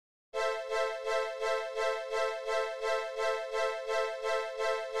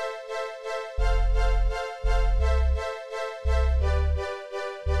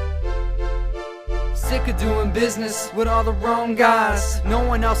sick of doing business with all the wrong guys. No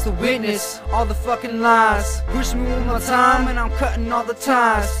one else to witness all the fucking lies. Push me one more time and I'm cutting all the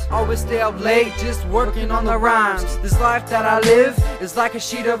ties. Always stay up late just working on the rhymes. This life that I live is like a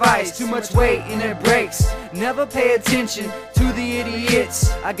sheet of ice. Too much weight and it breaks. Never pay attention to the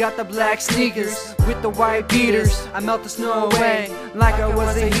idiots. I got the black sneakers with the white beaters. I melt the snow away like I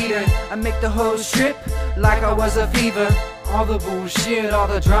was a heater. I make the hoes trip like I was a fever. All the bullshit, all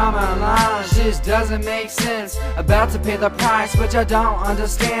the drama and lies just doesn't make sense. About to pay the price, but I don't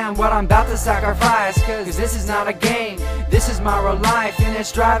understand what I'm about to sacrifice. Cause this is not a game, this is my real life, and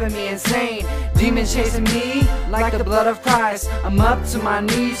it's driving me insane. Demons chasing me like the blood of Christ. I'm up to my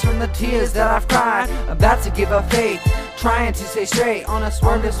knees from the tears that I've cried. About to give up faith, trying to stay straight on a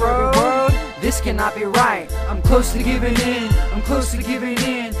swerveless road. This cannot be right. I'm close to giving in, I'm close to giving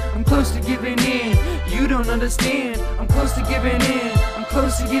in, I'm close to giving in. You don't understand, I'm close to giving in, I'm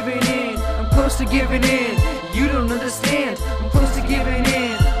close to giving in, I'm close to giving in. You don't understand, I'm close to giving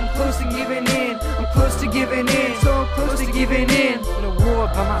in, I'm close to giving in, I'm close to giving in, so close to giving in. In a war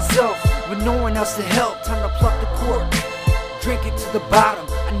by myself, with no one else to help, time to pluck the cork, drink it to the bottom.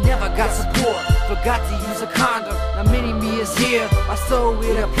 I never got support, forgot to use a condom. Now many me is here, or so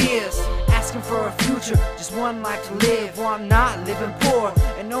it appears, asking for a future, just one life to live. Well, I'm not living poor,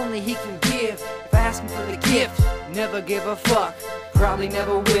 and only he can give. If I ask him for the gift, never give a fuck, probably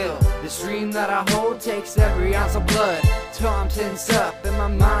never will. This dream that I hold takes every ounce of blood, till I'm tense up and my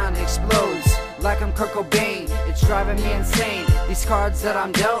mind explodes like I'm Kurt Cobain. It's driving me insane. These cards that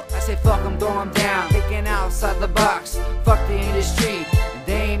I'm dealt, I say fuck them, throw them down. Thinking outside the box, fuck the industry.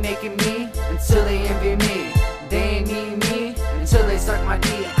 They ain't making me until they envy me. They ain't need me until they suck my D.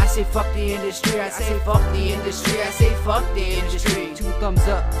 I say fuck the industry, I say fuck the industry, I say fuck the industry. Two thumbs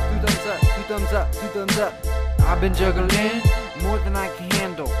up, two thumbs up, two thumbs up, two thumbs up. I've been juggling more than I can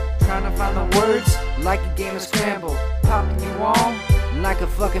handle, trying to find the words like a game of Scramble, popping you all like a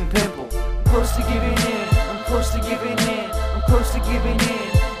fucking pimple. I'm close to giving in, I'm close to giving in, I'm close to giving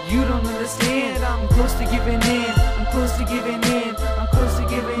in. You don't understand, I'm close to giving in, I'm close to giving in, I'm close to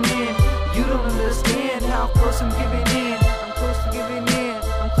giving in. You don't understand how close I'm giving in.